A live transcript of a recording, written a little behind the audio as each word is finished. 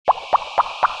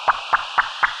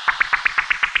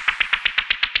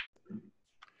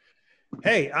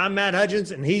Hey, I'm Matt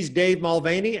Hudgens, and he's Dave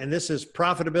Mulvaney, and this is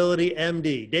Profitability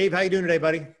MD. Dave, how you doing today,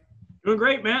 buddy? Doing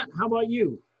great, Matt. How about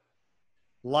you?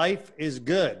 Life is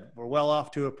good. We're well off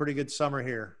to a pretty good summer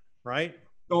here, right?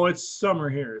 Oh, it's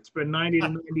summer here. It's been 90 to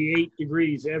 98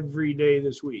 degrees every day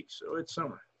this week, so it's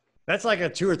summer. That's like a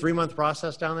 2 or 3 month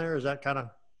process down there. Is that kind of?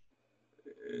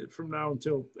 From now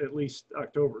until at least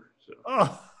October. So.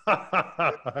 Oh,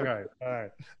 all right.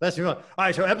 Let's move on. All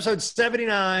right, so episode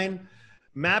 79,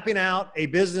 mapping out a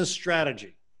business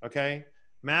strategy, okay?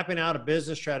 Mapping out a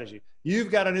business strategy. You've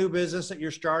got a new business that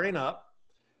you're starting up,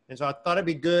 and so I thought it'd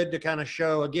be good to kind of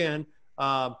show, again,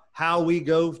 how we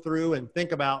go through and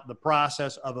think about the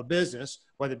process of a business,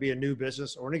 whether it be a new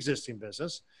business or an existing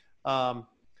business.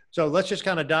 So let's just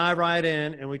kind of dive right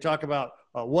in, and we talk about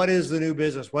what is the new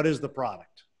business, what is the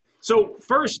product. So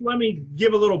first, let me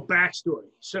give a little backstory.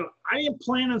 So I didn't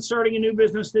plan on starting a new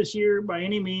business this year by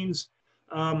any means.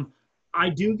 I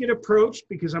do get approached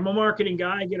because I'm a marketing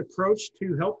guy. I get approached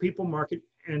to help people market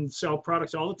and sell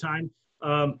products all the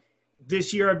time.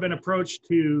 This year I've been approached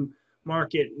to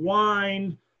market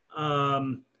wine,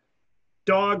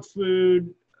 dog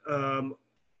food,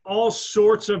 all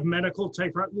sorts of medical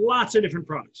type products, lots of different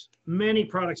products. Many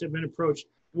products I've been approached,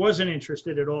 wasn't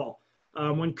interested at all.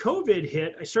 When COVID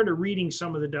hit, I started reading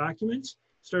some of the documents,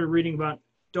 started reading about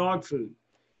dog food.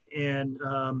 And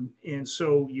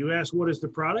so you asked, what is the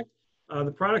product?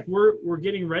 The product we're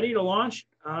getting ready to launch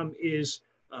is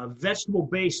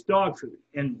vegetable-based dog food.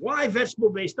 And why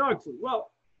vegetable-based dog food?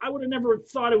 Well, I would have never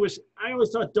thought I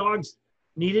always thought dogs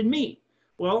needed meat.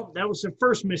 Well, that was the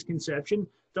first misconception.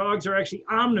 Dogs are actually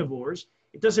omnivores.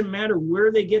 It doesn't matter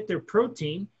where they get their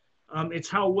protein. It's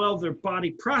how well their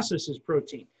body processes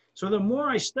protein. So the more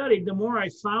I studied, the more I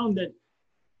found that,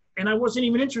 and I wasn't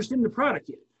even interested in the product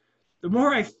yet. The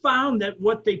more I found that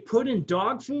what they put in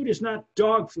dog food is not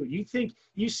dog food. You think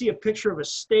you see a picture of a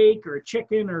steak or a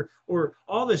chicken or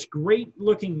all this great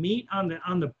looking meat on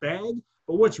the bag,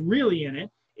 but what's really in it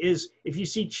is, if you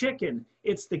see chicken,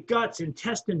 it's the guts,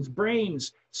 intestines,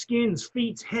 brains, skins,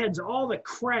 feet, heads, all the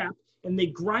crap, and they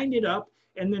grind it up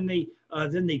and then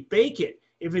they bake it.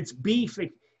 If it's beef,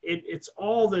 it's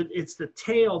the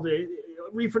tail, the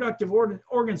reproductive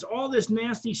organs, all this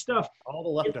nasty stuff. All the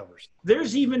leftovers.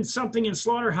 There's even something in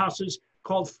slaughterhouses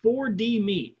called 4D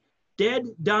meat, dead,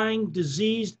 dying,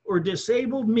 diseased, or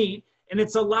disabled meat, and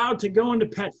it's allowed to go into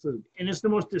pet food. And it's the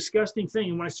most disgusting thing.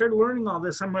 And when I started learning all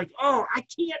this, I'm like, oh, I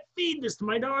can't feed this to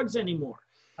my dogs anymore.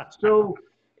 So,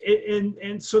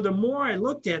 so the more I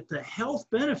looked at the health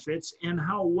benefits and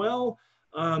how well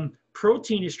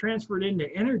protein is transferred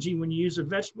into energy when you use a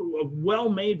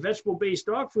well-made vegetable-based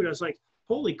dog food, I was like,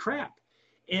 holy crap.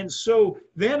 And so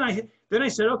then I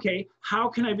said, okay, how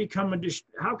can I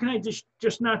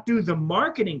just not do the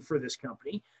marketing for this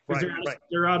company? Because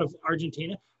they're out of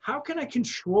Argentina. How can I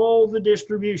control the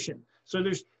distribution? So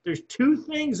there's two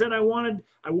things that I wanted.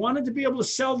 I wanted to be able to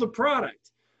sell the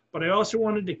product, but I also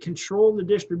wanted to control the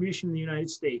distribution in the United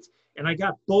States. And I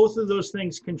got both of those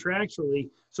things contractually.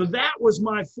 So that was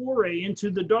my foray into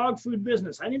the dog food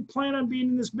business. I didn't plan on being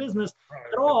in this business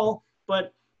at all,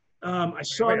 but I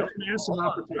saw it as an massive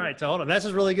opportunity. All right, so hold on. This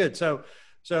is really good. So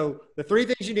the three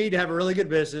things you need to have a really good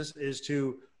business is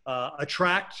to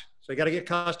attract. So you got to get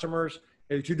customers.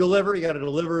 To deliver, you got to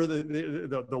deliver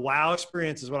the wow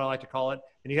experience is what I like to call it.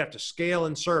 And you have to scale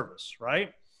and service,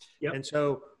 right? Yep. And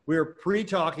so we were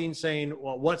pre-talking saying,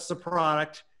 well, what's the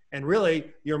product? And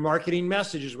really, your marketing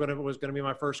message is what it was going to be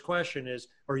my first question is,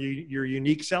 or your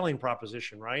unique selling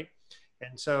proposition, right?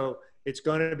 And so it's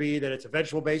going to be that it's a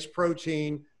vegetable-based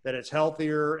protein, that it's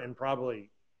healthier and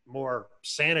more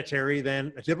sanitary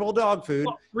than a typical dog food.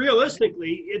 Well,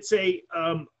 realistically, it's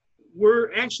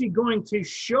we're actually going to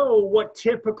show what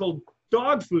typical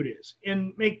dog food is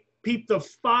and make people the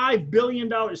 $5 billion,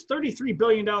 $33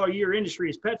 billion a year industry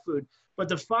is pet food, but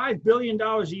the $5 billion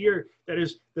a year that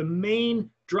is the main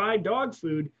dry dog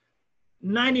food,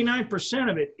 99%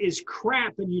 of it is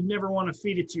crap and you never want to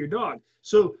feed it to your dog.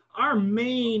 So our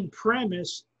main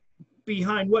premise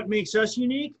behind what makes us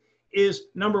unique is,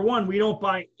 number one, we don't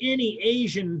buy any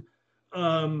Asian,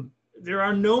 there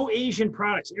are no Asian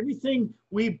products. Everything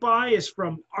we buy is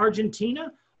from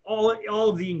Argentina. All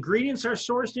of the ingredients are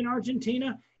sourced in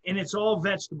Argentina, and it's all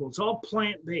vegetable. It's all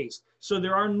plant-based. So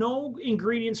there are no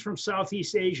ingredients from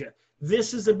Southeast Asia.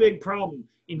 This is a big problem.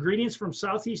 Ingredients from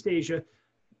Southeast Asia,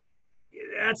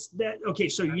 okay,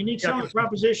 so unique selling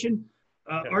proposition,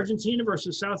 Argentina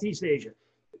versus Southeast Asia.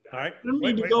 All right. I don't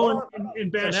need to go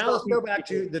and bash. So now let's go back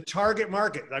to the target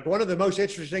market. Like, one of the most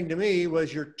interesting to me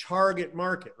was your target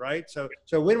market, right? So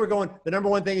when we're going, the number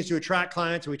one thing is to attract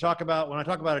clients. When I talk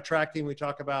about attracting, we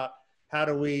talk about How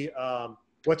do we,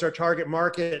 what's our target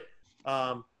market?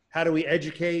 How do we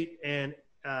educate and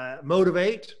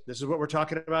motivate? This is what we're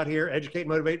talking about here, educate,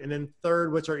 motivate. And then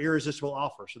third, what's our irresistible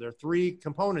offer? So there are three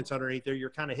components underneath there. You're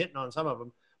kind of hitting on some of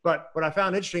them. But what I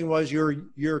found interesting was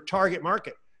your target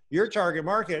market. Your target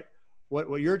market,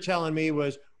 what you're telling me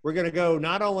was we're going to go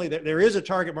not only that there is a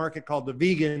target market called the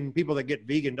vegan, people that get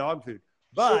vegan dog food,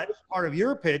 but part of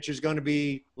your pitch is going to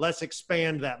be let's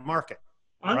expand that market,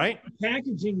 right?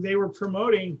 Packaging, they were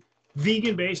promoting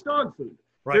vegan-based dog food.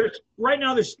 Right. Right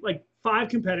now, there's like 5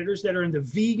 competitors that are in the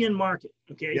vegan market.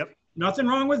 Okay. Yep. Nothing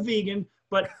wrong with vegan,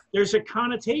 but there's a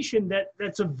connotation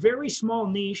that's a very small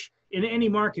niche in any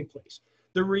marketplace.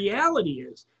 The reality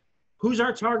is, who's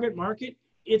our target market?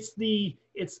 It's the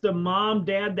mom,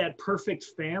 dad, that perfect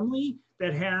family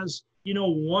that has,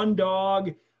 1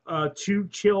 dog, 2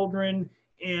 children,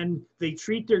 and they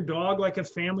treat their dog like a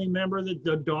family member.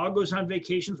 The dog goes on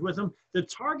vacations with them. The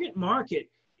target market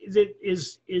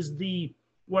is the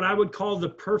what I would call the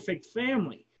perfect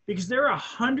family, because there are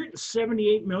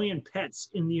 178 million pets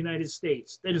in the United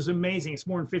States. That is amazing. It's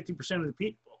more than 50% of the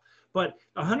people, but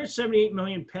 178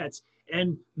 million pets,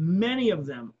 and many of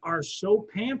them are so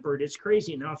pampered, it's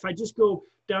crazy. Now, if I just go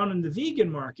down in the vegan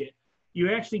market,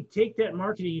 you actually take that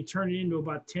market and you turn it into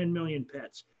about 10 million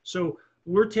pets. So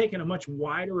we're taking a much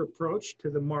wider approach to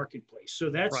the marketplace.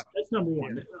 So that's number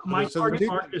one. Yeah. My target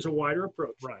market is a wider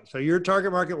approach. Right. So your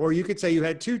target market, or you could say you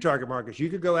had 2 target markets. You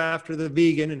could go after the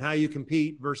vegan and how you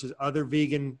compete versus other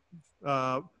vegan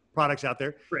products out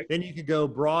there. Right. Then you could go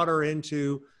broader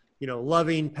into,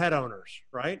 loving pet owners,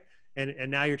 right?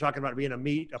 And now you're talking about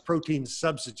being a protein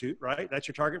substitute, right? That's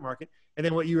your target market. And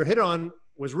then what you hit on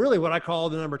was really what I call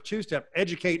the number 2 step,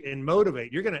 educate and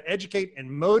motivate. You're going to educate and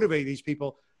motivate these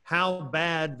people how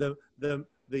bad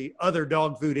the other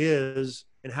dog food is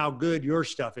and how good your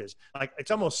stuff is. Like, it's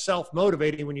almost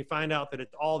self-motivating when you find out that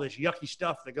it's all this yucky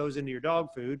stuff that goes into your dog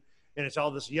food, and it's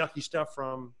all this yucky stuff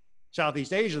from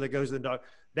Southeast Asia that goes in the dog.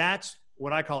 That's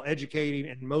what I call educating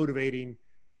and motivating.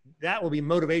 That will be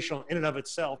motivational in and of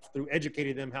itself through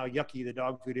educating them how yucky the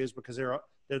dog food is, because they're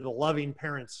the loving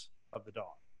parents of the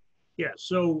dog. Yeah.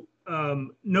 So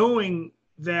knowing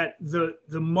that the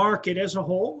market as a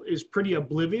whole is pretty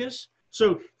oblivious.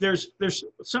 So there's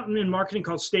something in marketing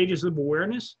called stages of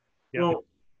awareness. Yep. Well,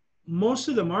 most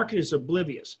of the market is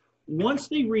oblivious. Once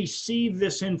they receive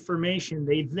this information,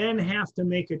 they then have to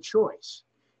make a choice.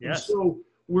 Yes. And so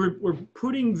we're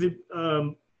putting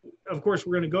the, of course,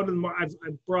 we're going to go to the market.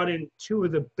 I've brought in 2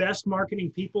 of the best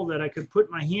marketing people that I could put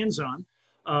my hands on,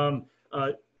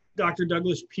 Dr.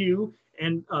 Douglas Pugh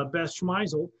and Beth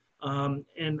Schmeisel.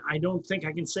 And I don't think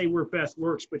I can say where Beth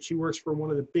works, but she works for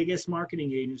one of the biggest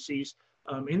marketing agencies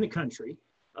in the country.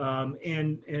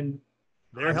 And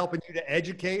they're helping you to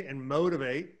educate and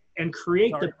motivate and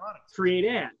create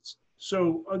ads.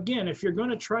 So again, if you're going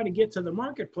to try to get to the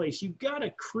marketplace, you've got to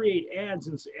create ads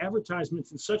and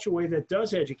advertisements in such a way that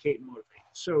does educate and motivate.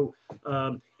 So,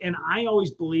 and I always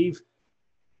believe,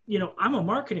 I'm a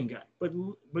marketing guy,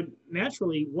 but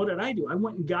naturally, what did I do? I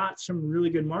went and got some really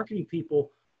good marketing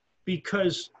people,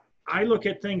 because I look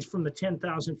at things from the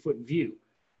 10,000-foot view.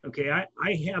 Okay, I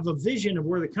have a vision of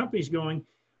where the company's going.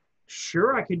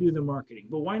 Sure, I could do the marketing,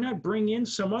 but why not bring in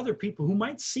some other people who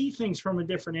might see things from a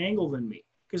different angle than me?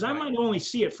 Because I might only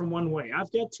see it from one way.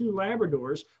 I've got 2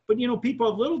 Labradors, but people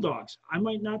have little dogs. I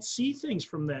might not see things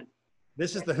from that.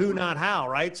 This is the who, not how,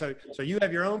 right? So you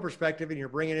have your own perspective, and you're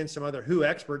bringing in some other who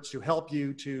experts to help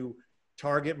you to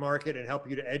target market and help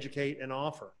you to educate and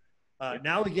offer.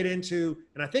 Now we get into,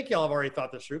 and I think y'all have already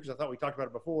thought this through, because I thought we talked about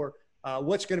it before,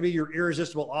 what's going to be your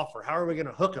irresistible offer? How are we going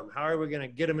to hook them? How are we going to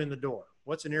get them in the door?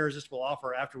 What's an irresistible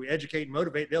offer? After we educate and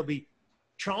motivate, they'll be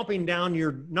knocking down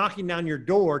your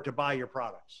door to buy your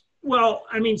products. Well,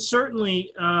 I mean,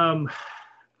 certainly, I'm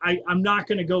not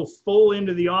going to go full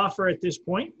into the offer at this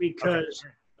point, because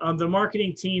the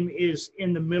marketing team is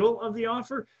in the middle of the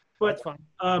offer. But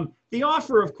the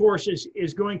offer, of course,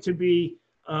 is going to be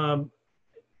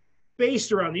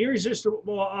based around, the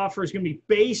irresistible offer is going to be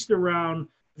based around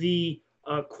the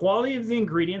quality of the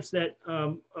ingredients, that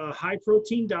a high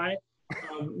protein diet.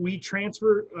 We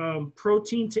transfer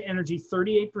protein to energy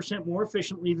 38% more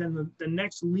efficiently than the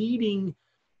next leading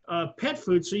pet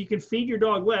food. So you can feed your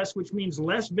dog less, which means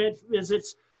less vet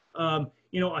visits, a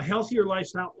healthier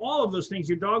lifestyle, all of those things.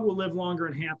 Your dog will live longer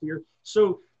and happier.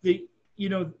 So the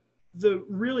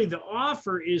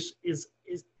offer is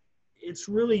it's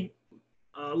really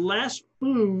less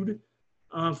food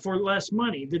for less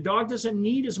money. The dog doesn't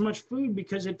need as much food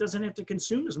because it doesn't have to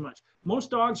consume as much. Most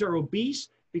dogs are obese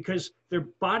because their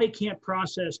body can't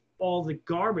process all the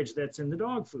garbage that's in the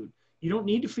dog food. You don't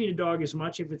need to feed a dog as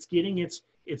much if it's getting its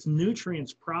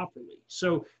nutrients properly.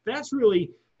 So that's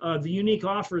really the unique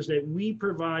offers that we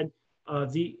provide,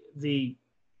 the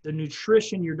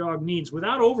nutrition your dog needs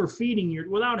without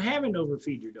without having to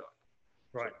overfeed your dog.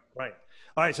 Right, right.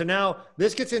 All right. So now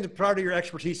this gets into part of your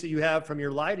expertise that you have from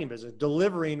your lighting business,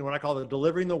 delivering what I call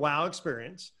delivering the wow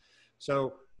experience.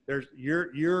 So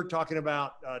you're talking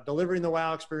about delivering the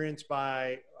wow experience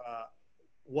by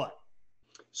what?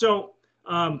 So,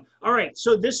 all right.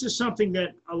 So this is something that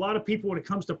a lot of people, when it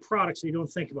comes to products, they don't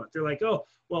think about. They're like, oh,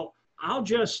 well, I'll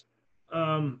just,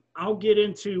 I'll get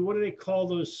into, what do they call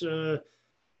those?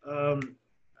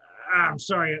 I'm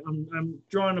sorry, I'm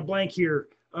drawing a blank here.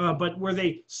 But where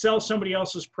they sell somebody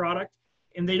else's product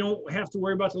and they don't have to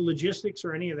worry about the logistics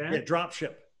or any of that. Yeah, drop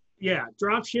ship. Yeah,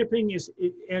 drop shipping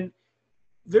and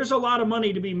there's a lot of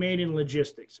money to be made in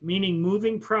logistics, meaning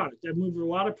moving product. I've moved a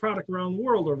lot of product around the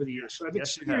world over the years, so I've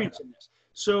experienced in this.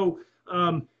 So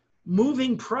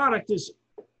moving product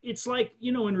it's like,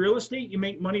 in real estate, you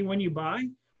make money when you buy.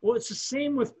 Well, it's the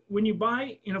same with when you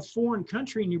buy in a foreign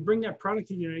country and you bring that product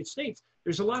to the United States.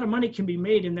 There's a lot of money can be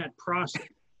made in that process.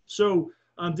 So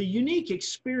the unique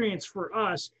experience for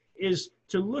us is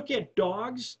to look at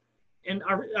dogs, and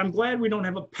I'm glad we don't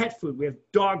have a pet food. We have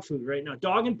dog food right now,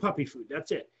 dog and puppy food.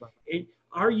 That's it. Right.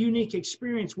 Our unique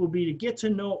experience will be to get to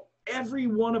know every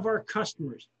one of our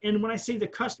customers. And when I say the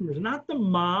customers, not the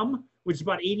mom, which is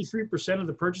about 83% of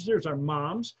the purchasers are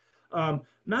moms,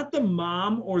 not the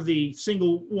mom or the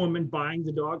single woman buying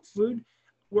the dog food,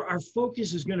 where our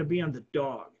focus is going to be on the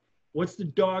dog. What's the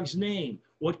dog's name?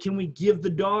 What can we give the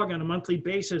dog on a monthly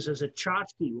basis as a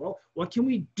tchotchke? Well, what can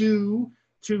we do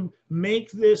to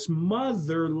make this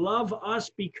mother love us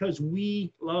because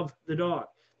we love the dog?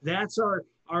 That's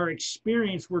our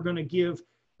experience we're going to give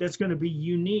that's going to be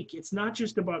unique. It's not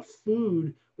just about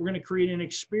food. We're going to create an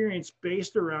experience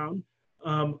based around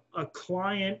a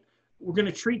client. We're going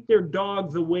to treat their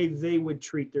dog the way they would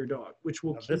treat their dog, which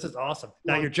will. This is awesome.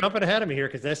 Now you're jumping ahead of me here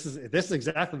because this is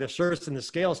exactly the service and the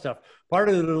scale stuff. Part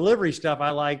of the delivery stuff I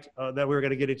liked that we were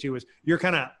going to get into was you're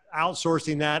kind of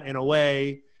outsourcing that in a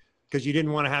way because you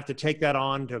didn't want to have to take that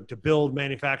on to build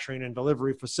manufacturing and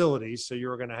delivery facilities. So you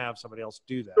were going to have somebody else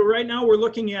do that. So right now we're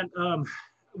looking at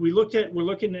we're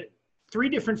looking at 3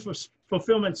 different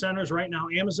fulfillment centers right now.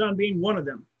 Amazon being one of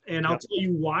them, and I'll tell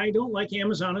you why I don't like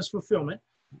Amazon as fulfillment.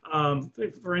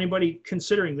 For anybody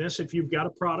considering this, if you've got a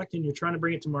product and you're trying to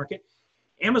bring it to market,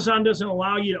 Amazon doesn't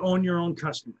allow you to own your own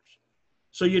customers.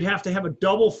 So you'd have to have a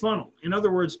double funnel. In other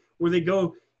words, where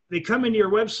they come into your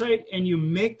website and you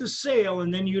make the sale,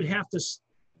 and then you'd have to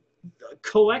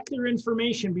collect their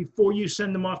information before you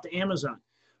send them off to Amazon.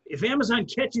 If Amazon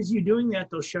catches you doing that,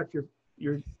 they'll shut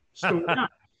your store down.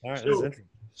 All right,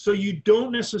 so you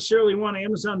don't necessarily want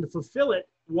Amazon to fulfill it.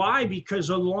 Why? Because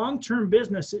a long-term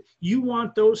business, you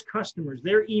want those customers,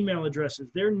 their email addresses,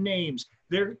 their names,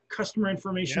 their customer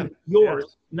information,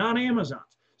 yours, not Amazon's.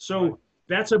 So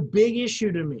that's a big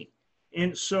issue to me.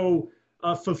 And so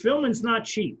fulfillment's not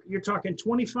cheap. You're talking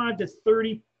 25 to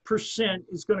 30%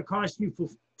 is going to cost you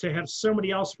to have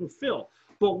somebody else fulfill.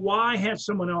 But why have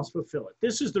someone else fulfill it?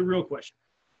 This is the real question.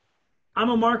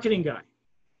 I'm a marketing guy.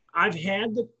 I've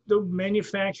had the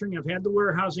manufacturing, I've had the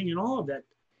warehousing and all of that.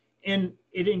 And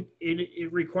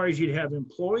it requires you to have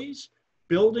employees,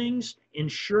 buildings,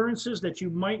 insurances that you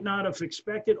might not have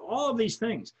expected, all of these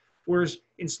things. Whereas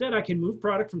instead I can move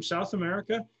product from South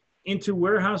America into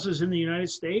warehouses in the United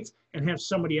States and have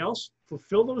somebody else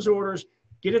fulfill those orders,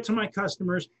 get it to my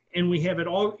customers, and we have it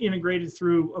all integrated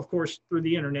through, of course, through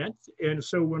the internet. And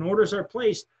so when orders are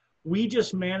placed, we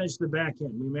just manage the back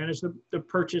end. We manage the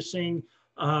purchasing,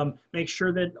 make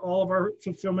sure that all of our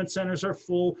fulfillment centers are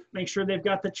full, make sure they've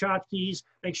got the tchotchkes,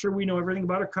 make sure we know everything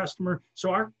about our customer. So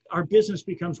our business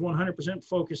becomes 100%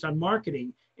 focused on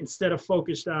marketing instead of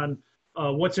focused on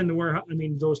what's in the warehouse. I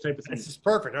mean, those type of things. This is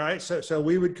perfect. All right. So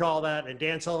we would call that, and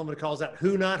Dan Sullivan calls that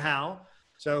who, not how.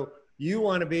 So you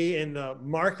want to be in the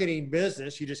marketing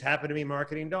business. You just happen to be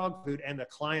marketing dog food, and the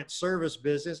client service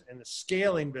business and the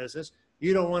scaling business.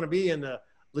 You don't want to be in the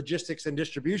logistics and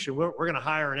distribution. We're going to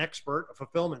hire an expert, a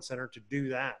fulfillment center to do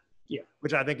that. Yeah.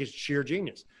 Which I think is sheer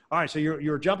genius. All right. So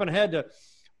you're jumping ahead to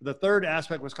the third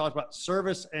aspect was called about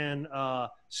service and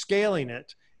scaling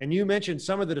it. And you mentioned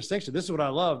some of the distinctions. This is what I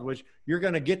loved, which you're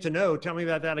going to get to know. Tell me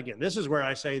about that again. This is where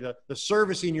I say the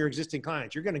servicing your existing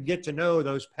clients. You're going to get to know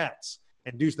those pets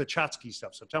and do the tchotchke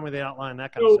stuff. So tell me the outline,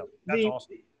 that kind of stuff. That's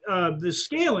awesome. The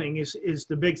scaling is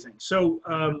the big thing. So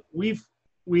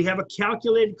we have a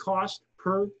calculated cost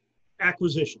per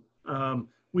acquisition.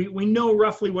 We know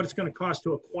roughly what it's going to cost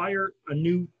to acquire a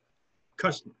new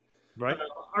customer. Right.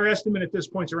 Our estimate at this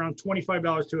point is around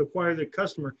 $25 to acquire the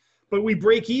customer, but we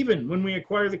break even when we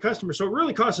acquire the customer. So it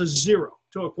really costs us zero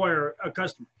to acquire a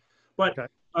customer. But Okay.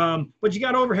 but you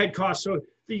got overhead costs. So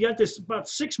you got this about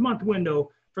 6-month window.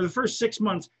 For the first 6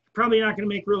 months, you're probably not going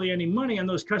to make really any money on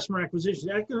those customer acquisitions.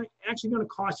 That's actually going to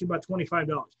cost you about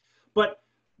 $25.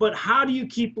 But how do you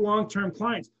keep long-term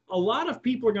clients? A lot of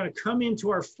people are going to come into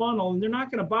our funnel and they're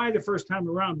not going to buy the first time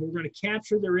around, but we're going to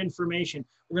capture their information.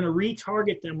 We're going to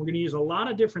retarget them. We're going to use a lot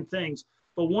of different things.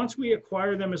 But once we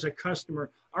acquire them as a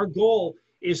customer, our goal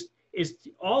is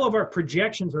all of our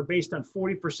projections are based on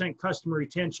 40% customer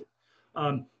retention.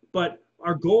 But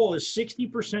our goal is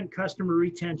 60% customer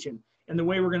retention. And the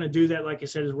way we're going to do that, like I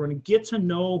said, is we're going to get to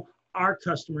know our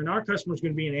customer, and our customer is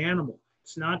going to be an animal.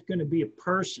 It's not going to be a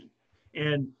person.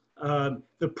 And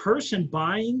the person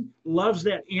buying loves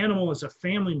that animal as a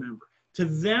family member. To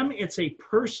them, it's a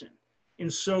person.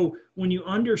 And so when you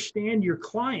understand your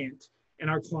client, and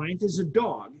our client is a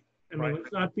dog, I mean,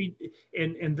 let's not be,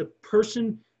 and the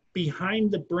person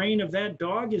behind the brain of that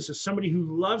dog is somebody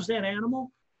who loves that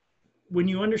animal. When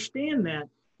you understand that,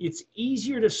 it's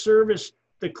easier to service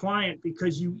the client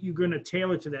because you're going to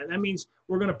tailor to that. That means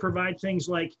we're going to provide things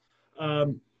like,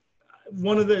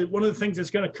 one of the things that's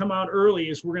going to come out early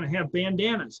is we're going to have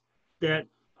bandanas that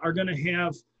are going to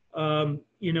have,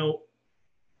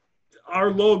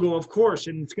 our logo, of course,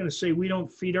 and it's going to say we don't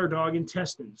feed our dog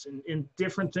intestines and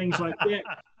different things like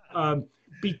that,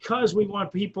 because we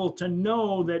want people to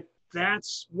know that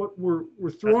that's what we're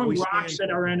throwing rocks at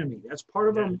our enemy. That's part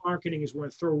of our marketing, is we're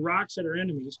going to throw rocks at our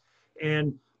enemies.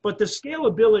 But the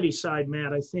scalability side,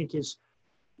 Matt, I think is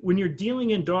when you're dealing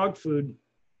in dog food,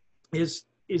 is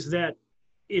that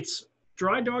it's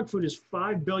dry dog food is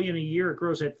 $5 billion a year. It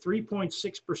grows at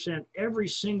 3.6% every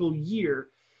single year.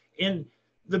 And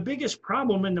the biggest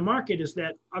problem in the market is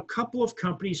that a couple of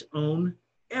companies own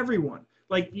everyone.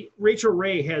 Like Rachel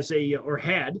Ray had a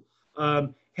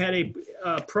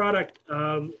product,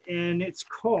 and it's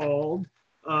called,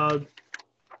 what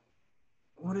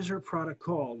is her product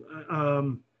called?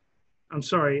 I'm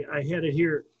sorry, I had it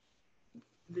here.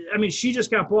 I mean, she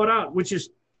just got bought out, which is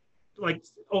like,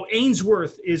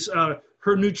 Ainsworth is her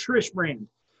Nutrish brand.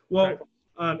 Well,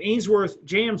 Ainsworth,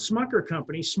 J.M. Smucker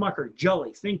Company, Smucker,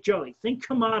 Jelly, think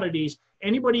commodities.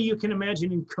 Anybody you can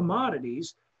imagine in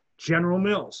commodities, General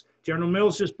Mills. General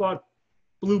Mills just bought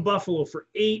Blue Buffalo for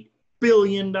 $8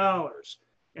 billion.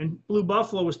 And Blue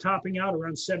Buffalo was topping out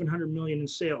around $700 million in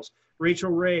sales.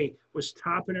 Rachel Ray was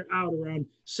topping it out around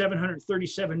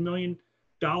 $737 million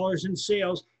in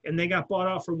sales, and they got bought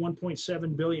out for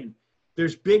 $1.7 billion.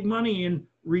 There's big money in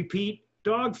repeat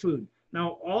dog food.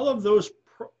 Now, all of those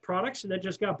products that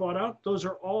just got bought out, those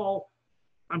are all,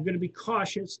 I'm going to be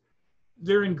cautious,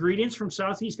 they're ingredients from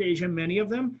Southeast Asia, many of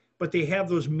them, but they have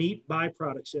those meat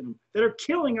byproducts in them that are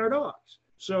killing our dogs.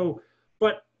 So,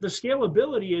 but the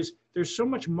scalability is there's so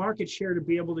much market share to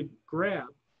be able to grab,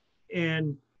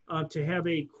 and to have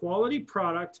a quality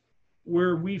product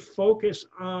where we focus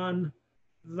on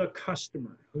the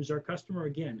customer. Who's our customer?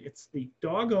 Again, it's the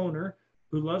dog owner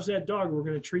who loves that dog. We're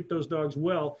going to treat those dogs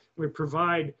well. We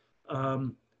provide,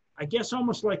 I guess,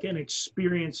 almost like an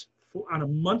experience on a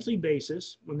monthly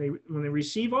basis. When they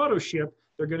receive auto ship,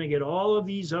 they're going to get all of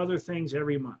these other things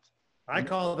every month. I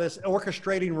call this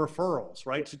orchestrating referrals,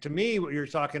 right? So to me, what you're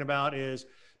talking about is,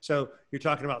 so you're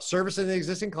talking about servicing the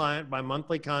existing client by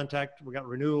monthly contact. We got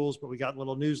renewals, but we got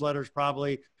little newsletters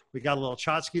probably. We got a little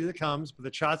Chotsky that comes, but the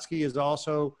Chotsky is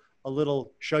also a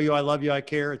little show you I love you, I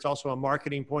care. It's also a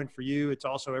marketing point for you. It's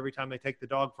also every time they take the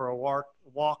dog for a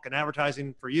walk and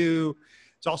advertising for you.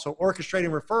 It's also orchestrating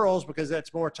referrals because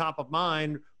that's more top of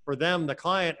mind for them, the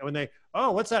client. When they,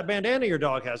 what's that bandana your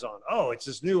dog has on? Oh, it's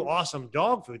this new awesome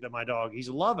dog food that my dog, he's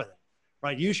loving it,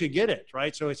 right? You should get it,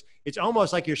 right? So it's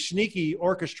almost like you're sneaky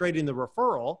orchestrating the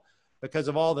referral because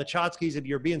of all the Chotskys and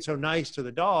you're being so nice to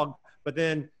the dog, but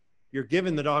then you're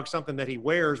giving the dog something that he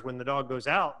wears when the dog goes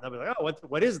out. And they'll be like,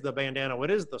 what is the bandana?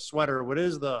 What is the sweater? What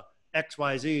is the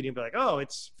XYZ? And you'll be like,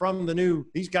 it's from the new,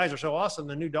 these guys are so awesome.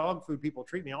 The new dog food people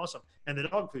treat me awesome. And the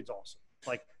dog food's awesome.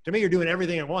 Like, to me, you're doing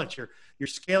everything at once. You're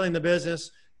scaling the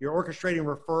business, you're orchestrating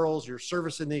referrals, you're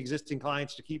servicing the existing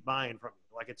clients to keep buying from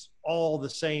you. Like, it's all the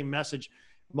same message,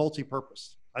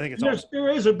 multi-purpose. I think it's awesome. There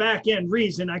is a back end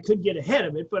reason I could get ahead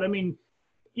of it, but I mean,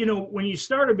 when you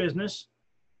start a business,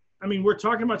 I mean, we're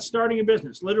talking about starting a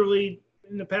business. Literally,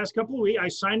 in the past couple of weeks, I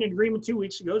signed an agreement 2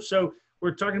 weeks ago. So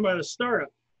we're talking about a startup.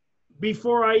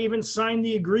 Before I even signed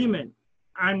the agreement,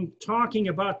 I'm talking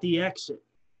about the exit.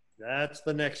 That's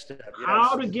the next step. Yes.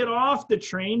 How to get off the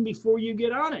train before you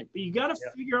get on it. But you got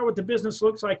to figure out what the business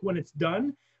looks like when it's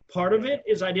done. Part of it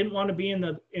is I didn't want to be in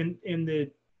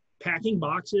the packing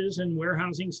boxes and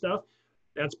warehousing stuff.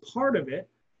 That's part of it.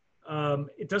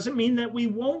 It doesn't mean that we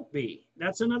won't be.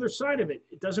 That's another side of it.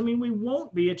 It doesn't mean we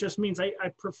won't be. It just means I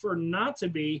prefer not to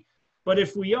be. But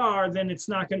if we are, then it's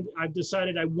not going to, I've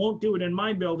decided I won't do it in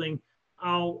my building.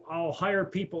 I'll hire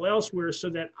people elsewhere so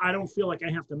that I don't feel like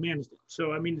I have to manage them.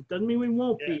 So, I mean, it doesn't mean we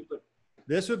won't be, but.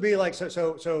 This would be like,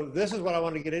 so this is what I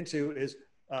want to get into is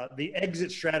the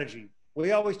exit strategy.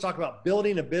 We always talk about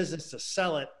building a business to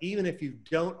sell it, even if you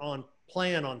don't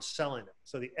plan on selling it.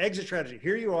 So the exit strategy,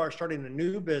 here you are starting a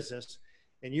new business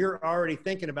and you're already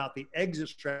thinking about the exit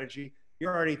strategy.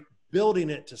 You're already building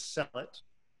it to sell it.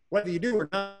 Whether you do or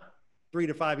not, 3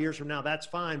 to 5 years from now, that's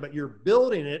fine, but you're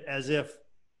building it as if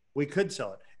we could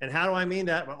sell it. And how do I mean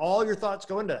that? Well, all your thoughts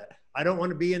go into that. I don't want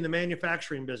to be in the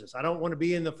manufacturing business. I don't want to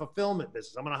be in the fulfillment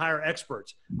business. I'm going to hire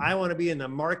experts. I want to be in the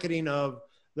marketing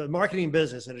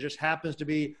business, and it just happens to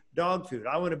be dog food.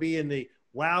 I want to be in the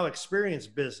wow experience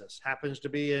business, happens to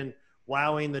be in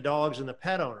wowing the dogs and the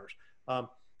pet owners.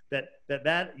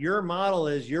 That your model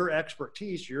is your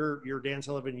expertise, your Dan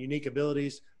Sullivan unique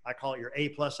abilities. I call it your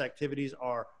A+ activities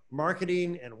are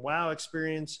marketing and wow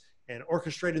experience and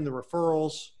orchestrating the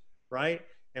referrals, right?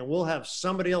 And we'll have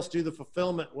somebody else do the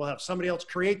fulfillment. We'll have somebody else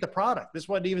create the product. This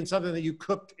wasn't even something that you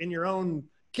cooked in your own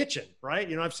kitchen, right?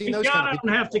 You know, I've seen those kind of people.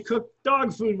 I don't have to cook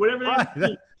dog food, whatever that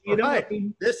is. You know, right.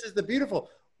 This is the beautiful.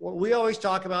 What we always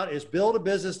talk about is build a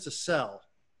business to sell.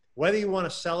 Whether you want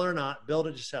to sell it or not, build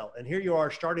it to sell. And here you are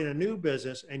starting a new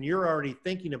business and you're already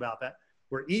thinking about that.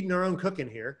 We're eating our own cooking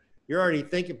here. You're already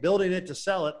building it to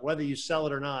sell it, whether you sell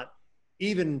it or not.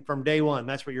 Even from day one,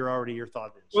 that's what your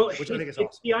thought is. Well, which I think is it's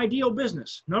awesome. The ideal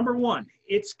business. Number one,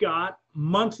 it's got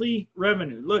monthly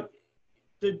revenue. Look,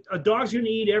 a dog's going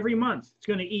to eat every month. It's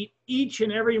going to eat each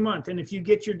and every month. And if you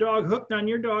get your dog hooked on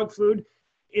your dog food,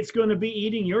 it's going to be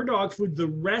eating your dog food the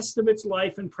rest of its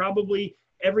life, and probably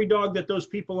every dog that those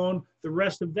people own the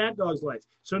rest of that dog's life.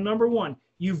 So number one,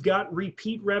 you've got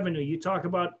repeat revenue. You talk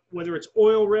about whether it's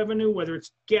oil revenue, whether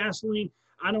it's gasoline.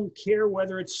 I don't care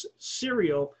whether it's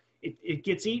cereal. It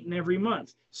gets eaten every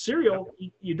month. Cereal,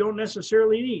 you don't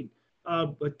necessarily need.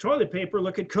 But toilet paper,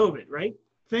 look at COVID, right?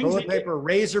 Toilet paper,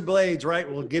 razor blades, right?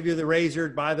 We'll give you the razor,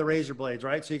 buy the razor blades,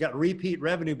 right? So you got repeat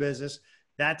revenue business.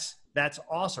 That's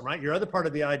awesome, right? Your other part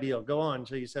of the ideal. Go on.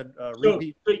 So you said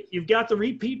repeat. So you've got the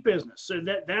repeat business. So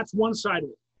that's one side of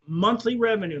it. Monthly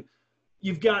revenue.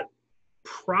 You've got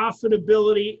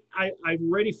profitability. I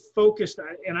already focused,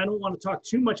 and I don't want to talk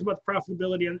too much about the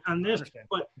profitability on this,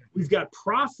 but we've got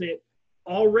profit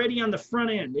already on the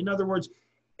front end. In other words,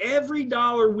 every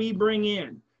dollar we bring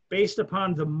in, based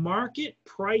upon the market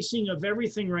pricing of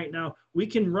everything right now, we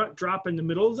can drop in the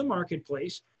middle of the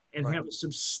marketplace and have a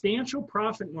substantial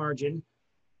profit margin.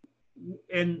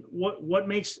 And what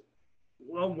makes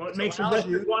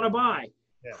investors want to buy?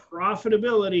 Yeah.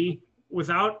 Profitability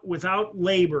without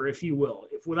labor, if you will,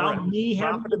 without me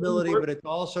having profitability, but it's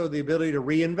also the ability to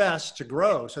reinvest to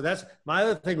grow. So that's my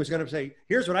other thing was going to say,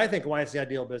 here's what I think why it's the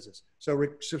ideal business. So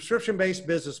subscription-based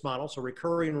business model, so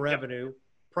recurring revenue,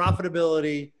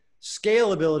 profitability,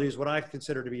 scalability is what I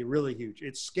consider to be really huge.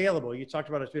 It's scalable. You talked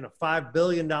about it being a $5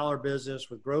 billion business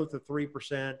with growth of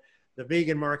 3%. The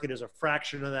vegan market is a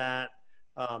fraction of that.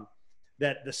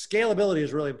 That the scalability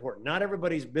is really important. Not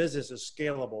everybody's business is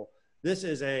scalable. This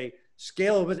is a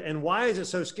scalable. And why is it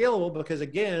so scalable? Because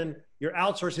again, you're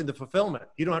outsourcing the fulfillment.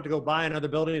 You don't have to go buy another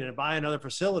building and buy another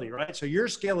facility, right? So your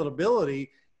scalability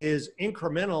is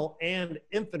incremental and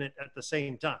infinite at the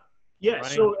same time. Yeah. Right?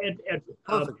 So at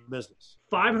perfect business.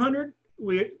 500,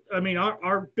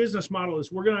 our business model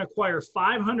is we're going to acquire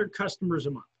 500 customers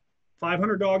a month,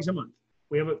 500 dogs a month.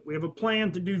 We have a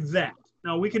plan to do that.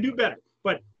 Now we can do better,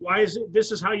 but why is it?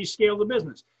 This is how you scale the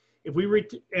business. If we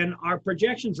and our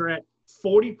projections are at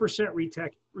 40%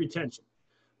 retention.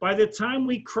 By the time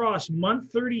we cross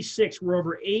month 36, we're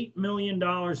over $8 million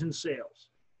in sales.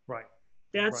 Right.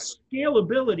 That's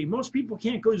scalability. Most people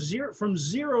can't go from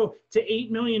zero to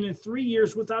 8 million in 3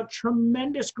 years without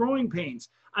tremendous growing pains.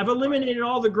 I've eliminated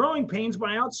all the growing pains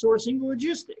by outsourcing the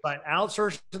logistics. By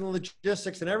outsourcing the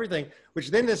logistics and everything, which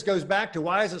then this goes back to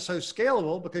why is it so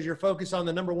scalable? Because you're focused on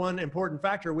the number one important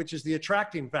factor, which is the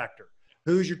attracting factor.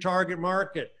 Who's your target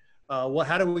market?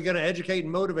 How do we going to educate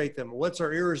and motivate them? What's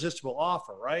our irresistible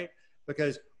offer, right?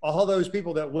 Because all those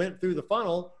people that went through the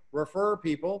funnel refer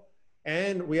people,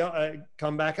 and we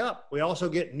come back up. We also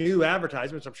get new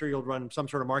advertisements. I'm sure you'll run some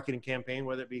sort of marketing campaign,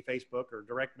 whether it be Facebook or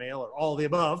direct mail or all of the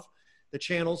above, the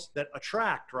channels that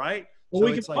attract, right? Well, so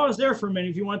we can pause there for a minute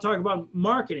if you want to talk about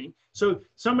marketing. So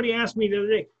somebody asked me the other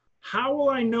day, how will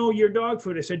I know your dog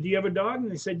food? I said, do you have a dog?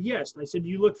 And they said, yes. And I said, do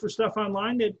you look for stuff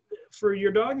online for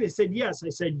your dog? They said, yes. I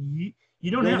said,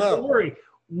 You don't You'll have to know. worry.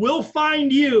 We'll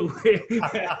find you.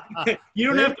 You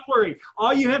don't have to worry.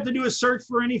 All you have to do is search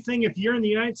for anything. If you're in the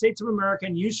United States of America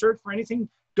and you search for anything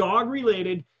dog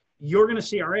related, you're going to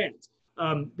see our ads,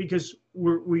 because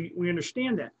we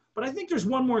understand that. But I think there's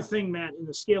one more thing, Matt, in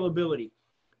the scalability.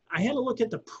 I had to look at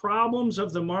the problems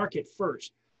of the market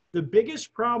first. The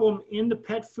biggest problem in the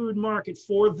pet food market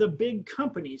for the big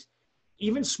companies,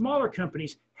 even smaller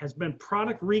companies, has been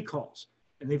product recalls.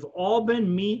 And they've all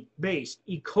been meat-based,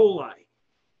 E. coli.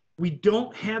 We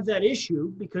don't have that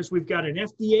issue because we've got an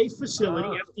FDA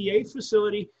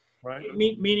facility, Right.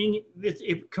 meaning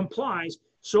it complies.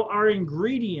 So our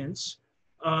ingredients,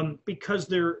 because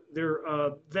they're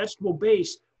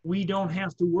vegetable-based, we don't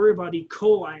have to worry about E.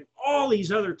 coli and all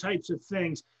these other types of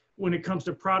things when it comes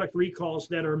to product recalls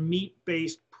that are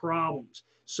meat-based problems.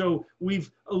 So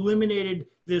we've eliminated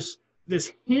this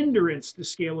hindrance to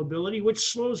scalability,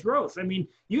 which slows growth. I mean,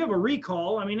 you have a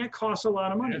recall, I mean, that costs a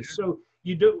lot of money. Yeah. So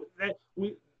you do that,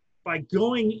 by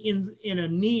going in a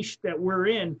niche that we're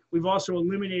in, we've also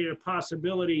eliminated a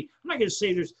possibility. I'm not going to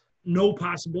say there's no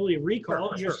possibility of recall.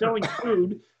 Sure, If you're sure. selling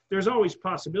food, there's always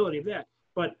possibility of that.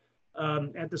 But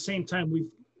at the same time,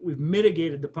 we've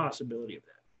mitigated the possibility of that.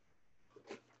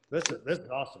 This is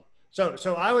awesome.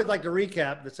 So I would like to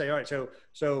recap to say, all right,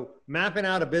 so mapping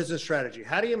out a business strategy.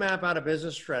 How do you map out a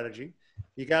business strategy?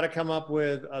 You got to come up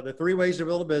with the 3 ways to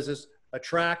build a business: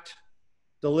 attract,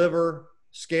 deliver,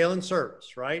 scale, and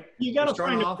service, right? You got to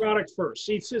find a product first.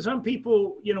 See, some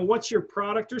people, what's your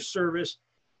product or service?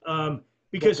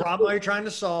 Because the problem are you trying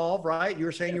to solve, right? You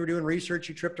were saying you were doing research,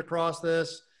 you tripped across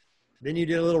this, then you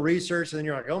did a little reurch, and then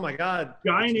you're like, oh my God.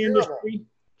 Giant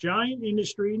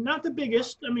industry, not the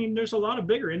biggest. I mean, there's a lot of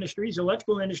bigger industries.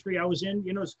 Electrical industry I was in,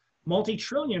 it's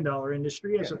multi-trillion-dollar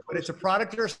industry. But it's a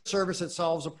product or service that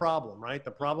solves a problem, right? The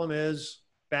problem is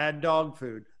bad dog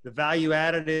food. The value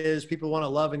added is people want to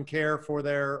love and care for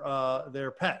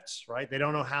their pets, right? They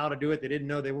don't know how to do it. They didn't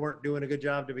know they weren't doing a good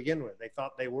job to begin with. They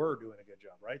thought they were doing a good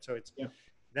job, right? So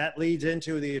that leads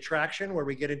into the attraction, where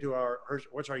we get into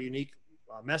what's our unique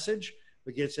message.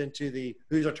 We gets into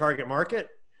who's our target market.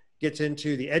 Gets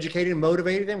into the educating and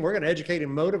motivating them. We're going to educate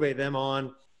and motivate them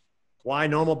on why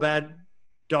normal bad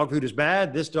dog food is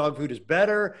bad, this dog food is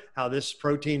better, how this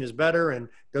protein is better and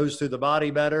goes through the body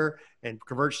better and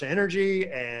converts to energy,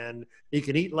 and you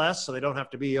can eat less so they don't have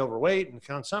to be overweight in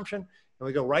consumption. And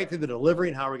we go right through the delivery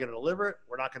and how we're going to deliver it.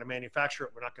 We're not going to manufacture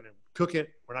it. We're not going to cook it.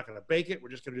 We're not going to bake it. We're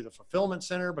just going to do the fulfillment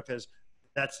center because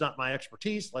that's not my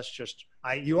expertise.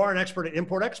 You are an expert at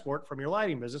import-export from your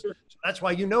lighting business. So that's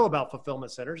why you know about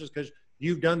fulfillment centers, is because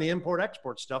you've done the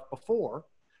import-export stuff before,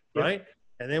 right?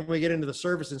 And then we get into the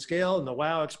service and scale and the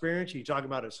wow experience. You talk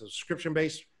about a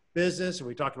subscription-based business, and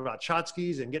we talk about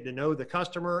Chotskys and getting to know the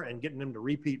customer and getting them to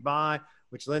repeat buy,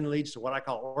 which then leads to what I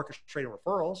call orchestrating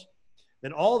referrals.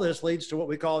 Then all this leads to what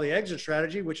we call the exit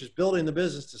strategy, which is building the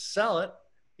business to sell it.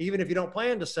 Even if you don't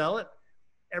plan to sell it,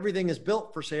 everything is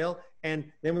built for sale.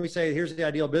 And then we say, here's the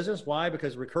ideal business. Why?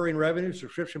 Because recurring revenue,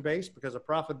 subscription-based, because of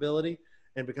profitability,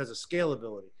 and because of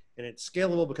scalability. And it's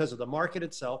scalable because of the market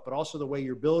itself, but also the way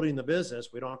you're building the business.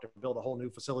 We don't have to build a whole new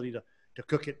facility to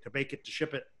cook it, to bake it, to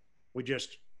ship it. We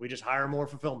just hire more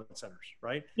fulfillment centers,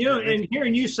 right? And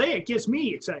hearing you say it gets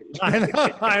me excited.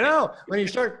 I know. When you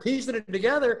start piecing it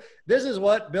together, this is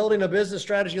what building a business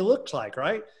strategy looks like,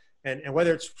 right? And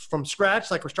whether it's from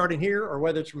scratch, like we're starting here, or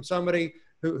whether it's from somebody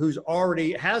who's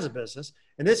already has a business.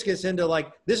 And this gets into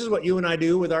this is what you and I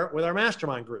do with our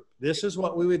mastermind group. This is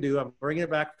what we would do. I'm bringing it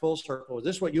back full circle.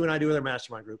 This is what you and I do with our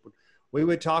mastermind group. We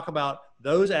would talk about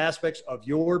those aspects of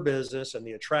your business and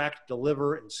the attract,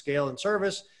 deliver, and scale and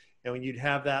service. And when you'd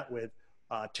have that with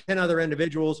 10 other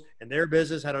individuals and their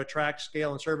business, how to attract,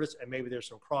 scale, and service, and maybe there's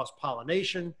some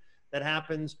cross-pollination that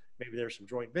happens. Maybe there's some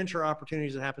joint venture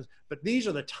opportunities that happens. But these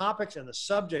are the topics and the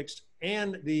subjects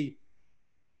and the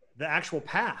actual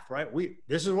path, right?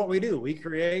 This is what we do. We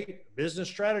create business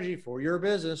strategy for your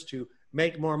business to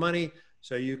make more money,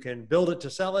 so you can build it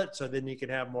to sell it, so then you can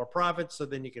have more profits, so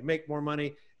then you can make more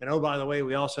money. And oh, by the way,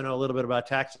 we also know a little bit about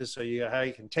taxes, so how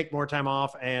you can take more time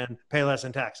off and pay less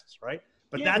in taxes, right?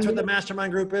 But that's what the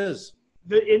mastermind group is.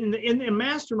 In the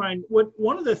mastermind,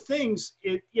 one of the things,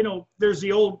 there's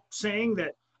the old saying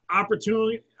that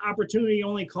opportunity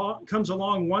only comes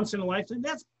along once in a lifetime.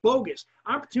 That's bogus.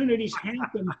 Opportunities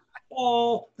happen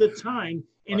all the time,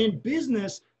 and in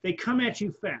business, they come at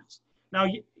you fast. Now,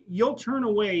 you'll turn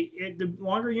away, the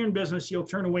longer you're in business, you'll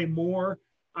turn away more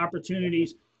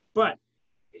opportunities. But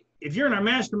if you're in our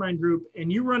mastermind group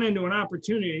and you run into an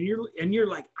opportunity and you're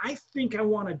like, I think I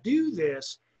want to do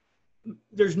this,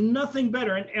 there's nothing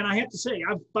better. And I have to say,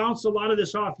 I've bounced a lot of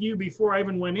this off you before I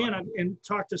even went in and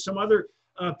talked to some other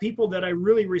people that I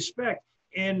really respect.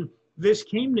 And this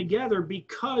came together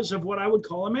because of what I would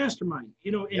call a mastermind,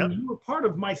 you know, and you were part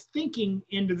of my thinking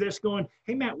into this going,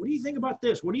 hey, Matt, what do you think about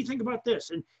this? What do you think about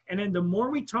this? And then the more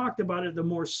we talked about it, the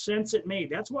more sense it made.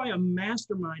 That's why a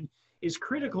mastermind is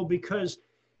critical, because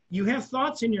you have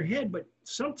thoughts in your head, but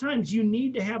sometimes you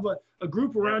need to have a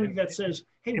group around you that says,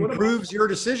 hey, what improves your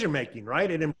decision-making, right?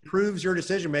 It improves your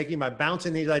decision-making by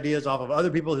bouncing these ideas off of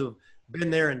other people who've been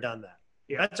there and done that.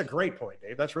 Yeah. That's a great point,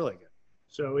 Dave. That's really good.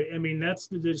 So, I mean, that's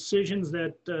the decisions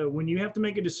that when you have to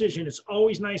make a decision, it's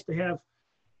always nice to have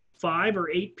 5 or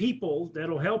 8 people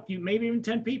that'll help you, maybe even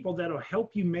 10 people that'll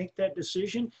help you make that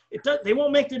decision. They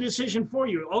won't make the decision for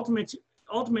you.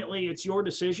 Ultimately, it's your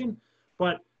decision,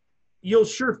 but you'll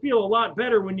sure feel a lot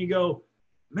better when you go,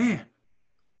 man,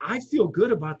 I feel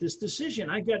good about this decision.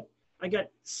 I got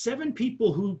 7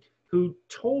 people who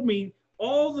told me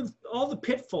all the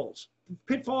pitfalls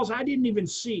I didn't even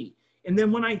see. And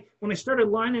then when I started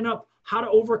lining up how to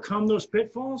overcome those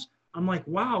pitfalls, I'm like,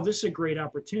 wow, this is a great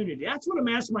opportunity. That's what a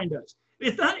mastermind does.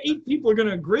 It's not 8 people are going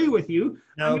to agree with you.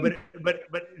 No, I mean, but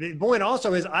the point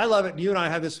also is, I love it. You and I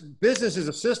have this business is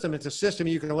a system. It's a system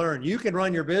you can learn. You can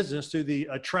run your business through the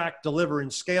attract, deliver,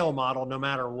 and scale model, no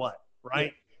matter what,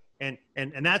 right? Yeah.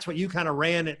 And that's what you kind of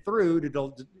ran it through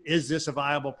is this a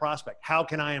viable prospect? How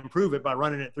can I improve it by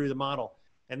running it through the model?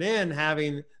 And then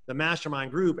having the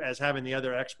mastermind group as having the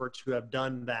other experts who have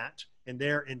done that in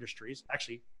their industries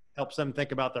actually helps them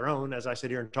think about their own, as I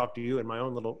sit here and talk to you in my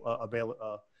own little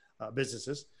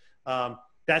businesses.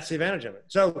 That's the advantage of it.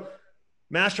 So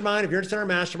mastermind, if you're interested in our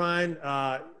mastermind,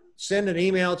 send an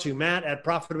email to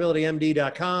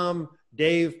matt@profitabilitymd.com,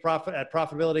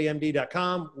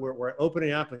 dave@profitabilitymd.com. We're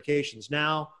opening applications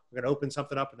now. We're going to open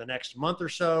something up in the next month or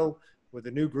so with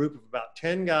a new group of about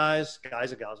 10 guys and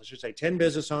gals, I should say 10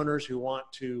 business owners who want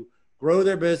to grow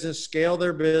their business, scale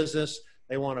their business.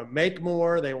 They want to make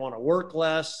more. They want to work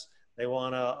less. They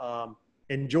want to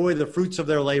enjoy the fruits of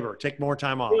their labor, take more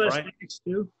time off, right?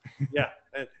 Yeah,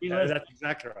 that's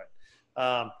exactly right.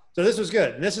 So this was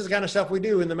good. And this is the kind of stuff we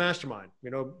do in the mastermind.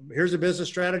 You know, here's a business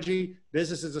strategy.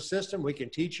 Business is a system. We can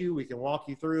teach you. We can walk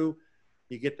you through.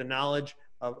 You get the knowledge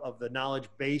of the knowledge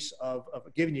base of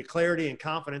giving you clarity and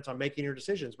confidence on making your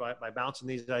decisions by bouncing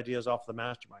these ideas off the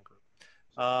mastermind group.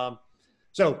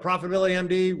 So Profitability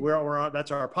MD,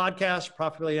 that's our podcast.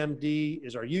 Profitability MD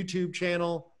is our YouTube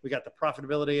channel. We got the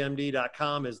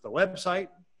profitabilitymd.com is the website,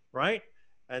 right?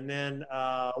 And then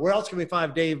where else can we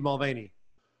find Dave Mulvaney?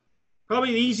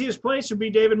 Probably the easiest place would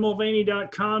be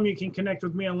davidmulvaney.com. You can connect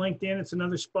with me on LinkedIn. It's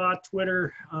another spot,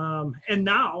 Twitter. And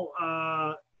now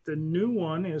the new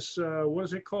one is, what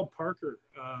is it called? Parker.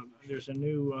 There's a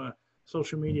new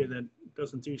social media that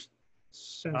doesn't do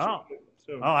censorship.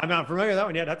 I'm not familiar with that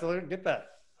one yet. I have to get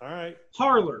that. All right.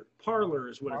 Parler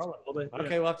is what it's called.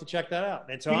 Okay, we'll have to check that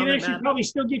out. And so you can actually probably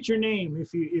still get your name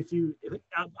if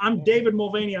I'm David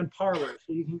Mulvaney on Parler,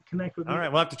 so you can connect with me. All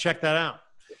right, we'll have to check that out.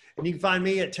 And you can find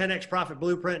me at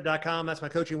 10xprofitblueprint.com. That's my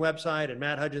coaching website, and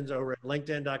Matt Hudgens over at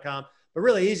linkedin.com. But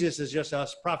really easiest is just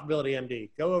us, Profitability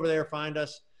MD. Go over there, find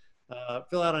us,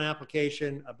 fill out an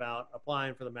application about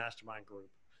applying for the mastermind group.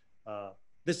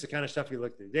 This is the kind of stuff you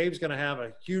look through. Dave's going to have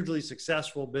a hugely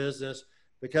successful business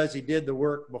because he did the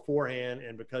work beforehand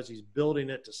and because he's building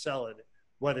it to sell it,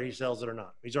 whether he sells it or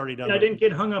not. He's already done it. I didn't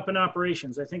get hung up in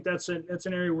operations. I think that's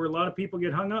an area where a lot of people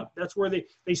get hung up. That's where they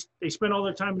spend all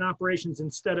their time in operations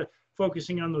instead of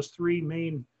focusing on those 3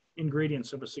 main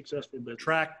ingredients of a successful business.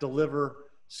 Track, deliver,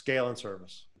 scale, and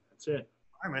service. That's it.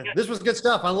 All right, man. This was good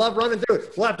stuff. I love running through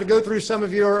it. We'll have to go through some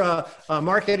of your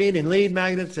marketing and lead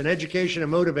magnets and education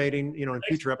and motivating, in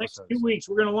future episodes. Next 2 weeks,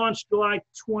 we're going to launch July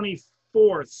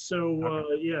 24th. So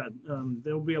okay.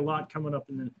 There'll be a lot coming up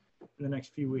in the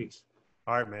next few weeks.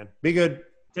 All right, man. Be good.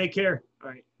 Take care. All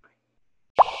right.